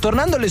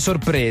tornando alle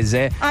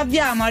sorprese,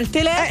 abbiamo al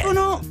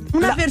telefono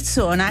una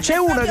persona. C'è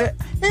una che...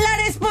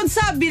 La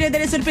responsabile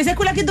delle sorprese, è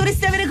quella che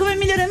dovresti avere come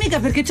migliore amica,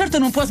 perché certo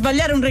non può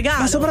sbagliare un regalo.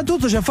 Ma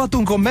soprattutto ci ha fatto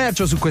un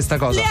commercio su questa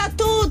cosa. Le ha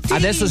tutti.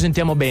 Adesso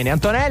sentiamo bene.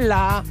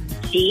 Antonella?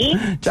 Sì.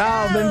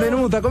 Ciao,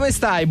 benvenuta, come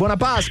stai? Buona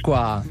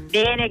Pasqua.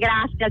 Bene,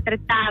 grazie,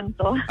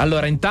 altrettanto.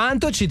 Allora,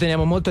 intanto ci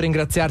teniamo molto a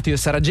ringraziarti io e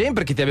Sara Jane,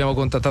 perché ti abbiamo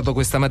contattato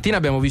questa mattina,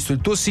 abbiamo visto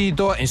il tuo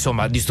sito, e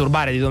insomma,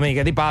 disturbare di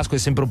domenica di Pasqua è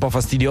sempre un po'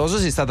 fastidioso,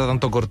 sei stata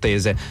tanto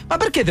cortese. Ma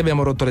perché ti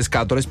abbiamo rotto le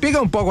scatole?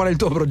 Spiega un po' qual è il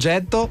tuo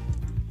progetto.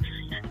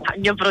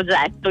 Il mio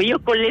progetto,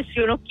 io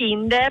colleziono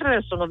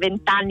Kinder, sono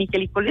 20 anni che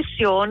li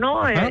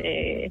colleziono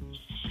e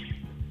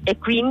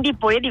quindi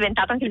poi è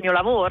diventato anche il mio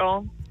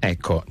lavoro.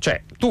 Ecco,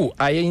 cioè tu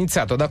hai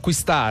iniziato ad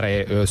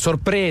acquistare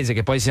sorprese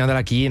che poi siano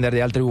della Kinder, di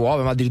altre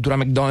uova, ma addirittura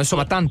McDonald's,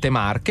 insomma tante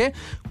marche,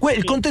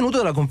 il contenuto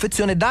della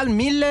confezione dal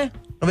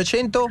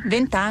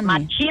 1920 anni. Ma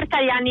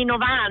circa gli anni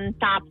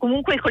 90,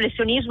 comunque il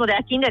collezionismo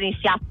della Kinder è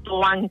iniziato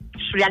anche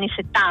sugli anni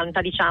 70,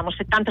 diciamo,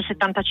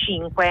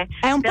 70-75.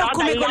 È un po'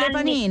 come con le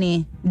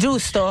panini,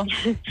 giusto?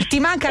 Ti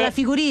manca la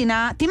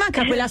figurina? Ti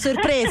manca quella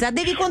sorpresa?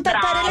 Devi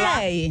contattare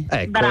lei.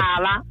 Ecco.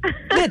 Brava.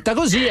 Detta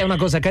così è una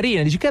cosa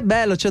carina, dici che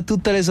bello, c'è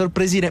tutte le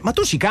sorpresine, ma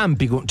tu ci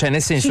campi, cioè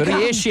nel senso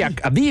riesci a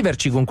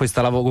viverci con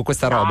questa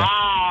roba?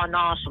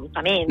 No,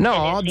 assolutamente.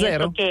 No, nel zero.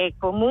 senso che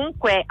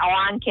comunque ho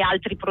anche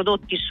altri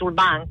prodotti sul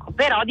banco,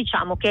 però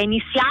diciamo che è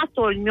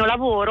iniziato il mio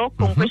lavoro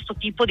con questo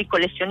tipo di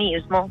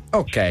collezionismo.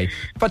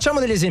 Ok, facciamo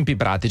degli esempi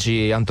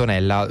pratici,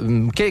 Antonella.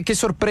 Che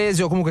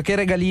sorprese o comunque che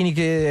regalini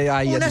che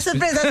hai? Una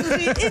sorpresa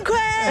così in Che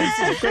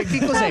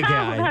cos'è che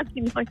hai?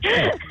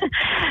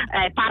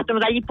 Partono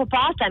dagli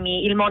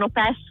ippopotami, il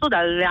monopesto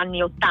dagli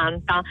anni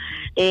 80,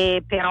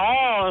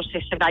 però se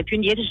vai più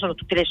indietro sono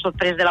tutte le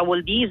sorprese della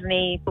Walt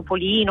Disney,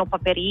 Topolino,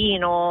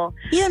 Paperino.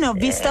 Io ne ho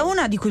vista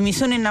una di cui mi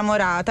sono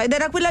innamorata, ed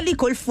era quella lì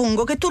col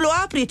fungo che tu lo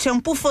apri e c'è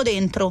un puffo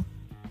dentro.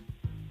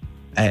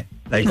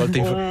 L'hai colto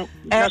in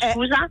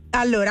scusa?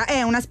 Allora,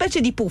 è una specie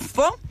di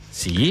puffo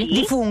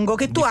di fungo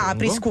che tu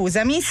apri,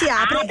 scusami, si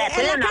apre.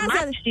 Quella è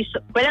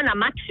una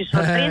maxi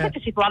sorpresa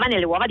che si trova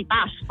nelle uova di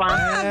Pasqua.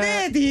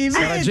 Vedi,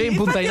 Sarà già in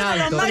punta in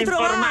alto. Non l'ho mai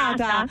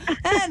trovata.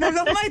 Non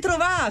l'ho mai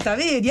trovata,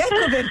 vedi,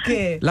 ecco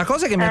perché. La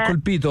cosa che mi ha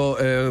colpito,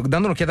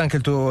 dando un'occhiata anche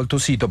al tuo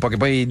sito,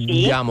 poi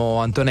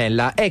diamo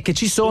Antonella, è che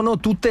ci sono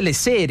tutte le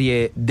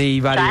serie dei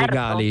vari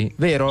regali,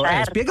 vero?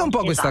 Spiega un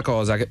po' questa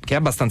cosa, che è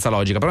abbastanza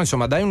logica, però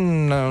insomma dai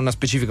una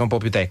specifica un po'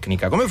 più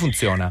tecnica. Come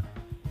funziona?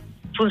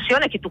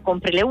 Funziona che tu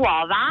compri le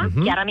uova,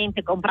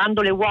 chiaramente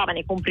comprando le uova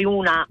ne compri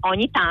una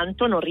ogni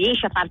tanto, non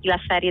riesci a farti la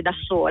serie da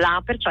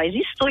sola, perciò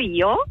esisto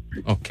io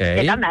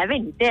e da me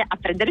venite a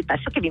prendere il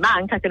pezzo che vi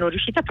manca, che non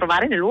riuscite a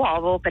trovare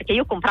nell'uovo, perché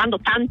io comprando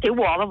tante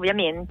uova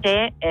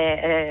ovviamente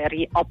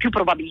ho più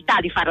probabilità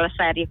di fare la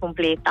serie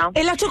completa.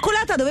 E la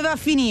cioccolata doveva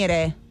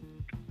finire?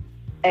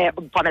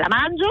 Un po' me la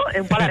mangio e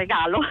un po' la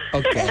regalo.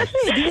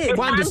 E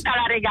quando tanta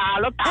la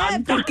regalo,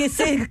 tanta. Perché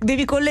se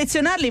devi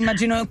collezionarli,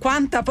 immagino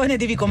quanta poi ne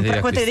devi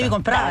comprare, quante ne devi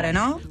comprare,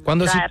 no?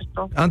 Quando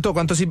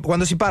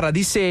si parla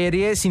di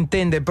serie si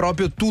intende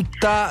proprio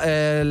tutta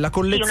la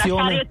collezione. Sì,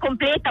 una serie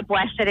completa può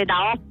essere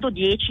da 8,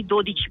 10,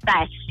 12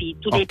 pezzi.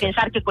 Tu devi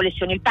pensare che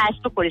collezioni il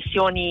pesto,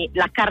 collezioni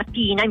la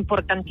cartina,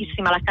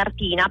 importantissima la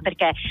cartina,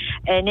 perché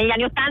negli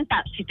anni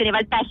 80 si teneva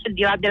il pesto, il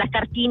di là della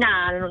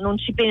cartina non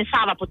si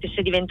pensava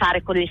potesse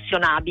diventare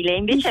collezionabile.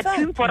 Invece è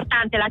più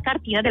importante la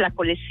cartina della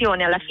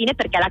collezione alla fine,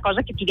 perché è la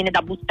cosa che ti viene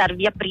da buttare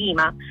via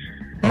prima.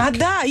 Ma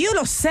dai, io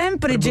l'ho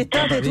sempre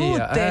gettate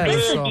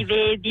tutte.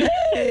 Vedi.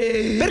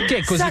 Perché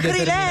è così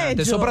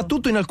determinante?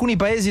 Soprattutto in alcuni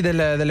paesi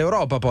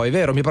dell'Europa, poi,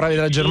 vero? Mi parlavi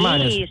della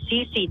Germania. Sì,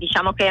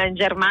 diciamo che in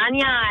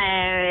Germania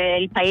è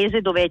il paese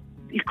dove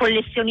il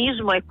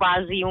collezionismo è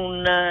quasi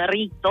un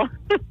rito,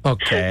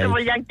 se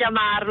vogliamo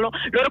chiamarlo.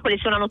 Loro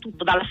collezionano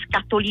tutto, dalla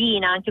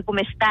scatolina, anche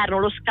come esterno,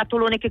 lo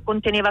scatolone che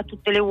conteneva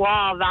tutte le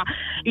uova.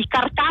 Il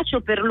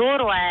cartaceo per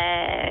loro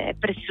è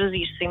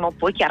preziosissimo.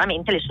 Poi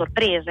chiaramente le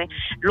sorprese.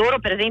 Loro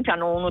per esempio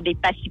hanno uno dei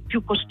pezzi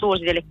più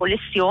costosi delle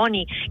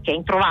collezioni, che è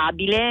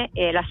introvabile,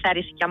 la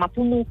serie si chiama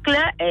Pumuckl,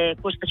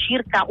 costa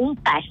circa un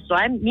pezzo,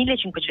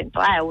 1.500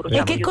 euro.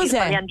 E che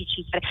cos'è?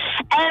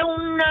 È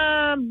un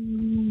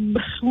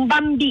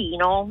bambino.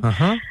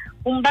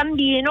 Un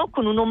bambino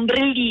con un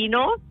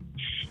ombrellino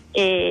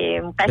e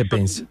un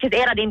pezzo che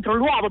era dentro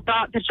l'uovo,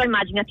 perciò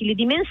immaginati le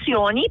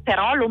dimensioni,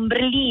 però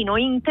l'ombrellino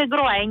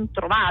integro è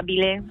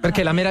introvabile.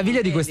 Perché la meraviglia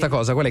di questa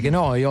cosa, quella è che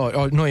noi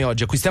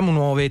oggi acquistiamo un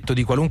uovetto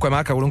di qualunque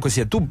marca, qualunque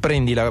sia, tu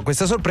prendi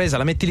questa sorpresa,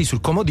 la metti lì sul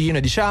comodino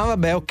e dici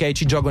vabbè, ok,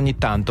 ci gioco ogni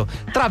tanto.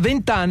 Tra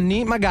 20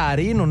 anni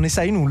magari non ne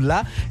sai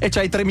nulla e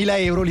c'hai 3.000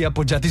 euro lì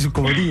appoggiati sul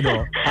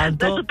comodino.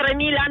 Adesso 3.000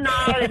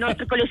 no, le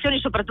nostre collezioni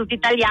soprattutto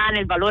italiane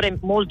il valore è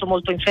molto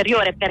molto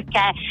inferiore,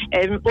 perché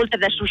oltre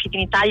ad essere usciti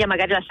in Italia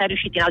magari la serie è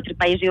uscita in altri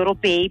paesi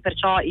europei,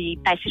 perciò i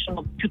pezzi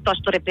sono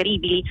piuttosto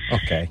reperibili.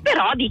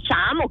 Però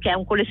diciamo che è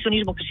un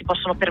collezionismo che si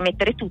possono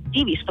permettere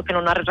tutti, visto che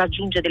non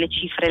raggiunge delle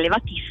cifre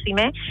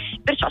elevatissime,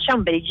 perciò c'è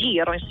un bel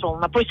giro,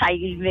 insomma. Poi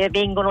sai,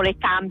 vengono, le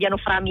cambiano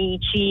fra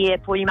amici e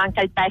poi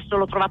manca il pezzo,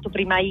 l'ho trovato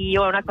prima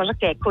io, è una cosa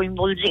che è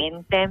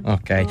coinvolgente.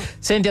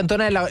 Senti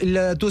Antonella,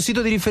 il tuo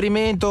sito di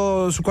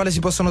riferimento su quale si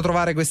possono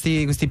trovare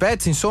questi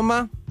pezzi,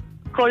 insomma?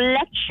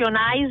 Collection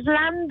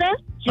Island,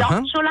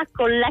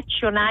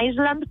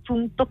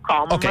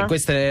 @collectionisland.com. Ok,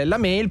 questa è la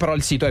mail, però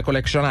il sito è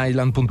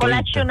collectionisland.it.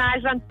 Collection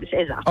Island,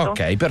 esatto.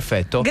 Ok,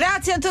 perfetto.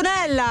 Grazie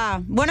Antonella,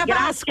 buona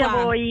Pasqua. Grazie a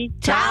voi.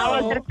 Ciao.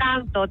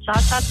 Altrettanto.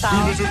 Ciao.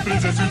 Una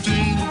sorpresa su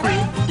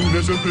 5,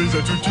 una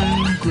sorpresa su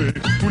 5,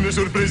 una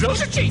sorpresa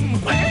su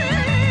 5.